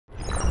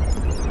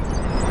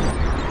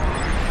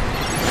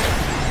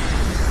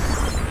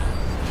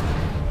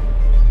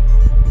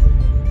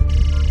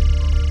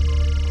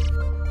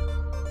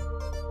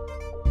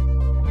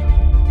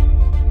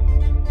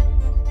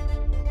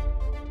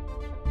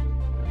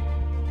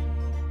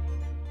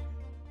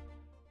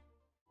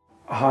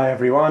Hi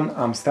everyone,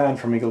 I'm Stan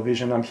from Eagle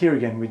Vision. I'm here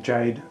again with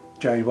Jayde.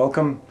 Jayde,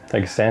 welcome.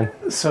 Thank you, Stan.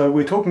 So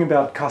we're talking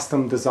about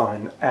custom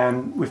design,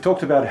 and we've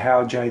talked about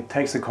how Jayde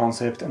takes a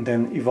concept and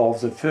then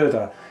evolves it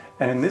further.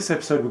 And in this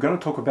episode, we're going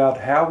to talk about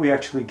how we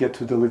actually get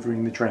to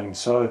delivering the dream.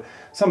 So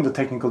some of the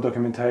technical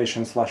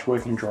documentation /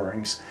 working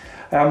drawings.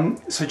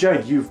 So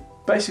Jayde, you've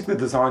basically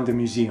designed a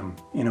museum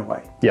in a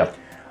way. Yep.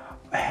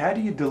 How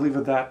do you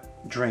deliver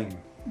that dream?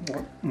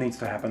 What needs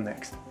to happen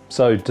next?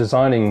 So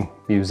designing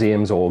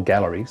museums or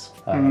galleries,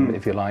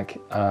 if you like,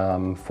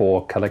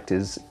 for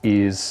collectors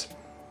is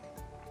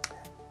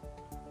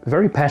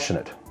very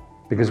passionate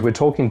because we're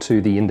talking to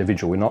the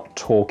individual. We're not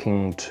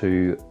talking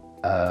to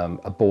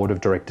a board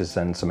of directors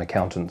and some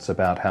accountants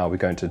about how we're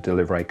going to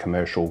deliver a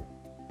commercial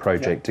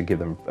project to give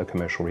them a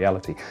commercial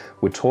reality.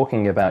 We're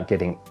talking about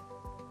getting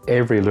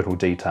every little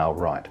detail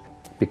right,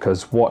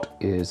 because what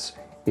is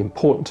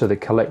important to the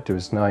collector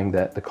is knowing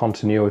that the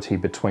continuity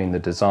between the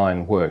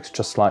design works,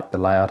 just like the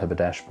layout of a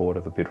dashboard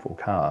of a beautiful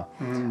car.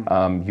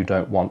 You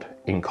don't want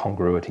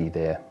incongruity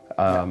there.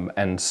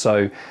 And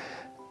so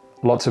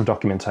lots of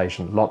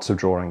documentation, lots of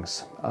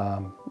drawings,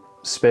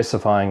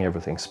 specifying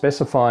everything,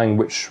 specifying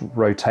which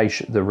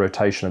the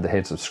rotation of the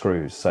heads of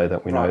screws so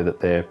that we know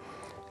that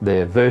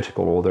they're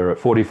vertical or they're at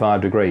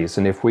 45 degrees.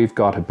 And if we've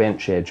got a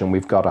bench edge and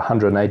we've got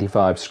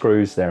 185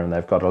 screws there and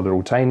they've got a little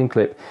retaining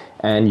clip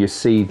and you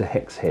see the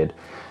hex head,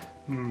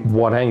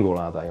 what angle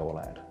are they all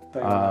at?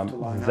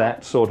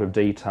 That sort of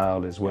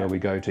detail is where we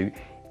go to,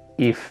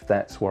 if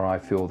that's where I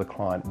feel the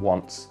client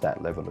wants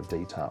that level of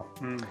detail.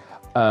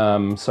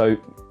 So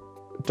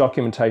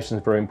documentation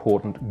is very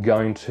important.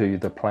 Going to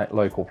the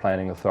local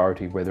planning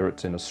authority, whether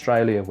it's in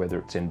Australia, whether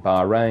it's in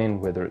Bahrain,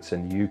 whether it's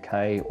in the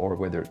UK, or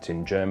whether it's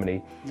in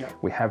Germany.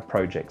 We have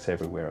projects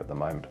everywhere at the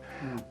moment.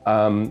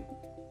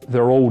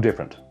 They're all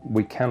different.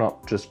 We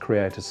cannot just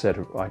create a set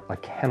of, I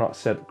cannot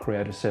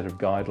create a set of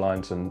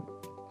guidelines and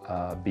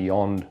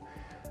beyond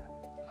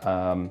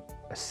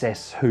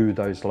assess who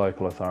those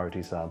local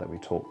authorities are that we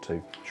talk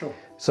to. Sure.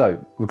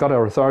 So we've got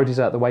our authorities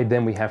out the way,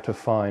 then we have to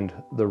find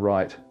the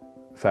right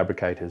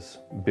fabricators,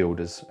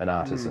 builders and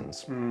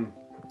artisans.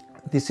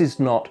 This is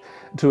not,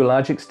 to a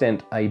large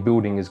extent, a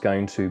building is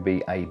going to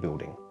be a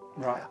building.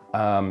 Right.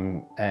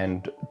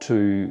 And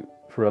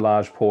for a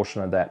large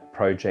portion of that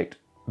project,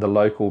 the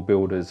local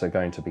builders are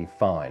going to be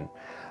fine.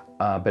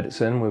 But it's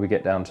then where we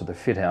get down to the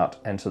fit out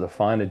and to the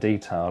finer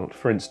detail.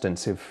 For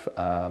instance, if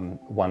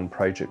one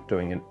project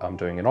I'm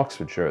doing in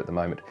Oxfordshire at the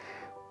moment,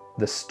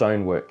 the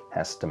stonework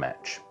has to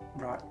match.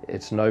 Right.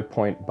 It's no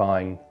point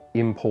buying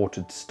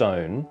imported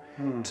stone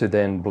to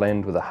then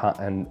blend with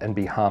and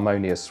be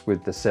harmonious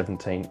with the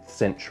 17th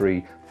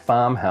century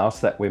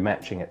farmhouse that we're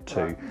matching it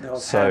to. Right.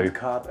 So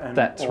and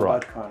that's all right.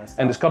 That kind of stuff.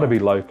 And it's got to be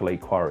locally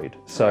quarried.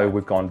 So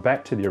we've gone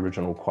back to the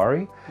original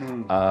quarry.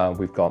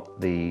 We've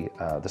got the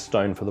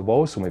stone for the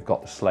walls, and we've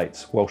got the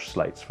slates, Welsh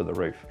slates for the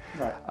roof.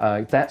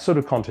 Right. That sort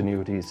of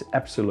continuity is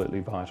absolutely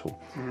vital.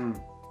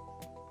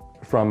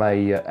 From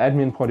a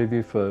admin point of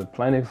view for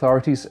planning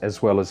authorities,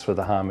 as well as for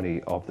the harmony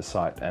of the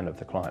site and of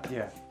the client.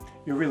 Yeah.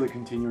 You're really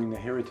continuing the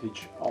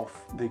heritage of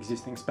the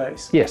existing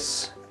space.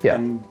 Yes. Yeah.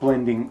 And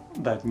blending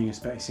that new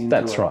space into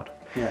That's right.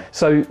 Yeah.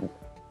 So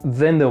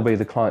then there'll be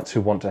the clients who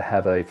want to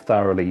have a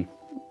thoroughly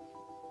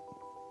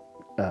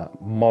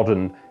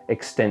modern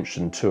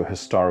extension to a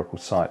historical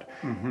site.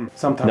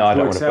 Sometimes no, I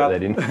don't want works to put out.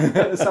 that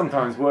in.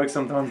 Sometimes works,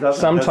 sometimes doesn't.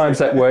 Sometimes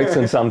that works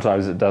and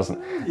sometimes it doesn't.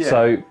 Yeah.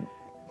 So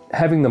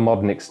having the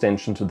modern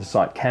extension to the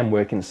site can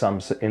work in some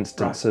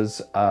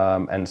instances,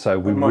 and so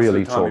we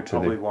really talk to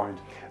them. Won't.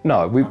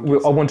 No,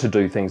 I want to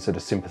do things that are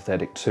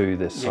sympathetic to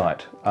the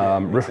site,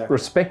 exactly.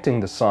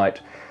 Respecting the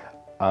site,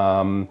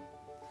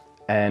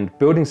 and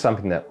building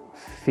something that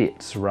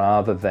fits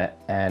rather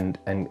than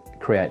and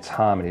creates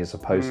harmony, as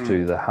opposed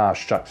to the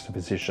harsh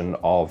juxtaposition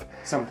of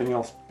something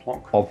else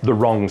plonk. of the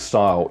wrong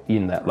style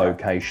in that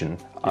location.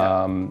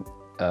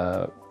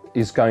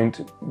 Is going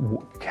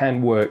to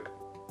can work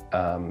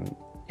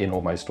in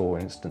almost all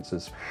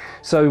instances.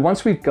 So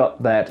once we've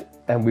got that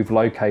and we've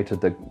located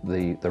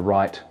the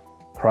right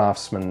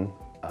craftsman,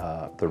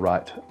 the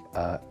right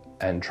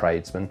and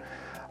tradesman,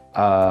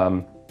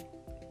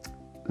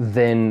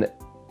 then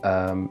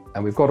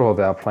and we've got all of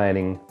our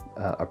planning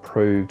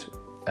approved,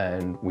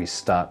 and we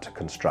start to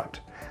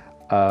construct.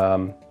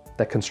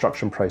 That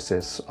construction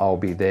process, I'll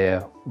be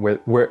there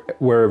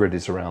wherever it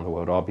is around the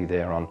world. I'll be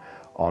there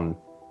on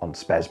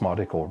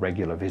spasmodic or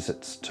regular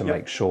visits to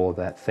make sure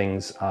that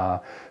things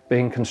are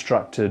being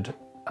constructed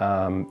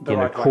in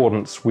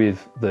accordance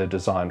with the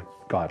design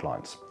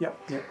guidelines. Yeah,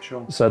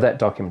 sure. So that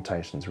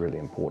documentation is really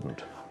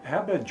important.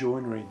 How about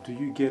joinery? Do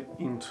you get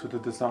into the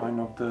design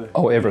of the...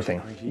 Oh, everything,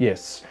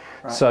 yes.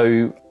 Right.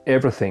 So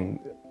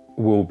everything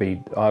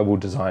I will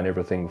design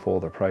everything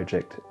for the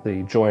project.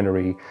 The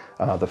joinery,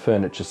 the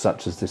furniture,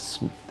 such as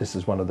this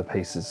is one of the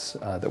pieces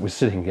that we're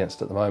sitting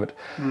against at the moment,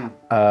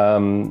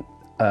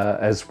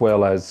 as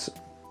well as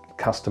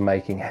custom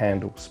making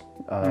handles,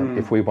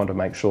 if we want to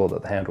make sure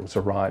that the handles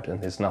are right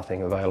and there's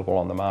nothing available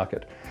on the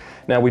market.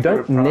 Now we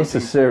don't We're a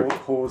necessarily...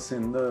 horse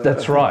in the...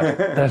 That's right,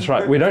 that's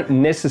right. We don't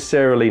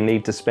necessarily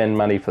need to spend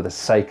money for the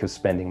sake of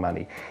spending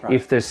money. Right.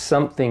 If there's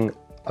something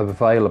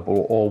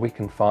available, or we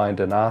can find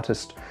an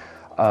artist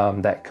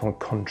that can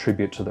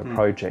contribute to the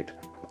project,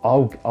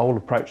 I'll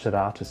approach that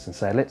artist and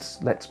say,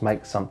 let's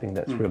make something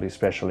that's really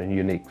special and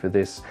unique for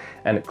this.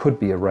 And it could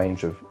be a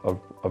range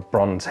of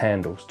bronze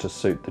handles to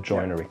suit the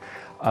joinery.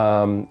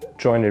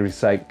 Joinery's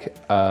sake,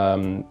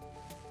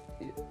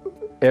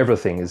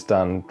 everything is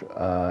done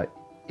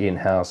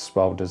in-house.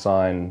 I'll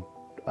design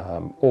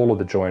all of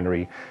the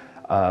joinery,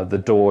 the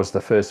doors,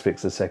 the first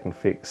fix, the second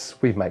fix.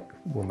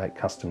 We'll make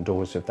custom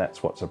doors if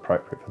that's what's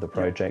appropriate for the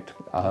project.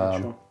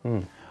 Sure.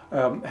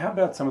 How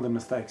about some of the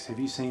mistakes? Have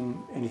you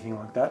seen anything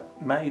like that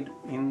made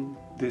in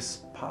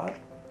this part?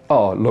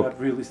 Oh, look. That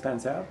really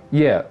stands out?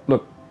 Yeah,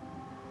 look,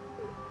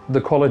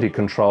 the quality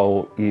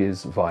control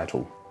is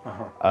vital.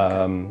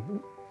 Okay.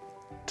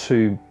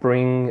 To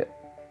bring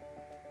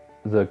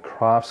the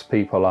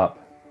craftspeople up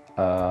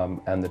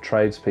and the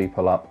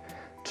tradespeople up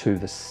to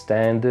the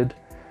standard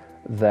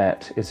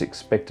that is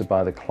expected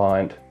by the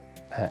client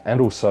and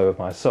also of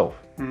myself,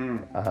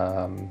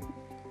 to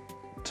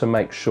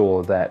make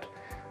sure that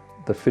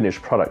the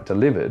finished product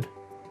delivered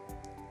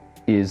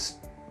is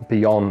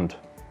beyond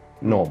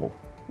normal,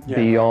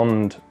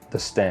 beyond the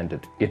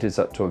standard. It is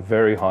up to a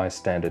very high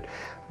standard.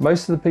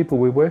 Most of the people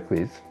we work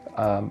with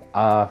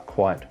are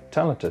quite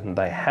talented and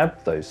they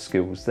have those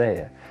skills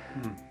there.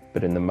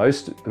 But in the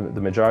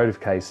majority of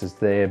cases,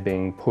 they're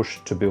being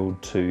pushed to build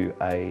to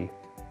a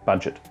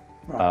budget.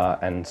 Right.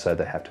 And so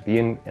they have to be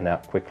in and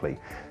out quickly.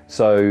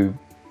 So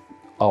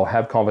I'll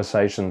have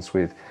conversations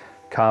with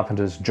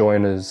carpenters,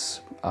 joiners,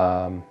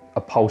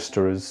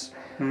 upholsterers,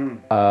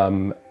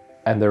 and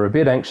they're a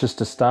bit anxious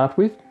to start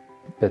with,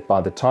 but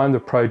by the time the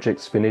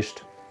project's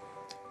finished,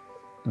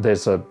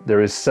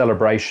 there is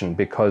celebration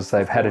because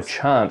they've had a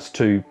chance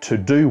to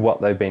do what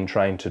they've been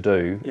trained to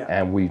do,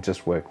 and we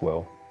just work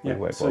well. We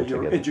work so well you're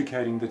together.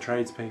 educating the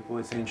tradespeople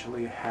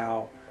essentially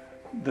how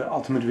the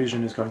ultimate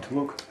vision is going to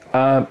look.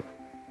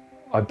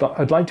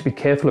 I'd like to be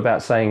careful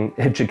about saying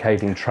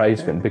educating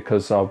tradesmen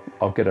because I'll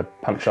get a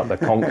punch up the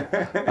conch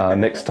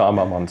next time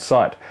I'm on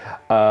site.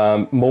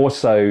 More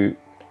so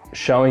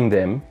showing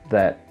them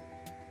that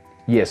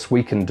yes,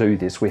 we can do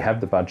this, we have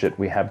the budget,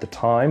 we have the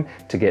time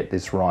to get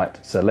this right,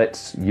 so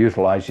let's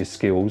utilise your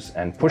skills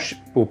and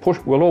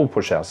we'll all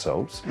push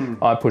ourselves.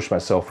 I push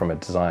myself from a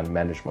design and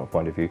management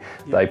point of view,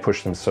 they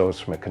push themselves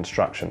from a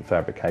construction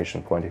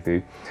fabrication point of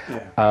view.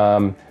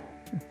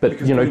 But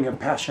because being a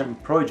passion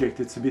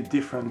project, it's a bit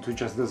different to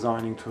just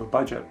designing to a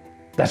budget.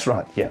 That's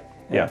right,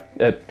 yeah.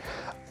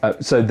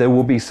 So there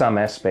will be some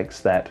aspects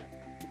that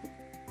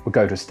will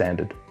go to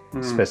standard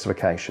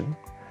specification,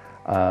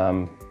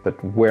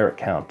 but where it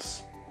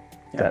counts,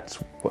 that's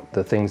what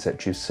the things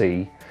that you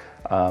see,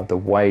 the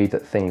way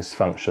that things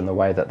function, the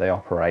way that they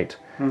operate,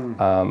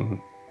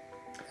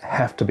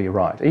 have to be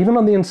right, even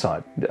on the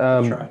inside.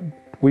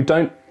 We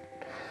don't,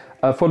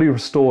 a fully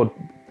restored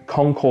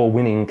Concours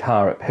winning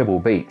car at Pebble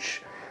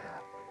Beach,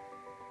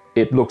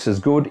 it looks as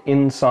good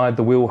inside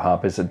the wheel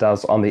hub as it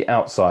does on the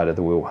outside of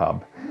the wheel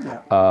hub.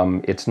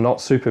 It's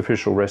not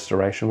superficial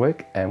restoration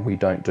work, and we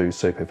don't do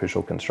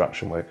superficial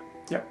construction work.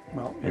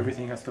 Well,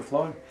 everything has to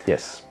flow.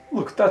 Yes.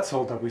 Look, that's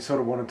all that we sort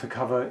of wanted to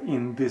cover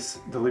in this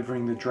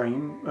Delivering the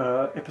Dream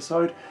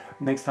episode.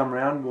 Next time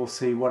around, we'll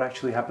see what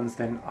actually happens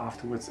then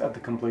afterwards at the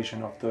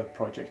completion of the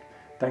project.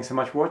 Thanks so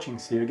much for watching.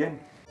 See you again.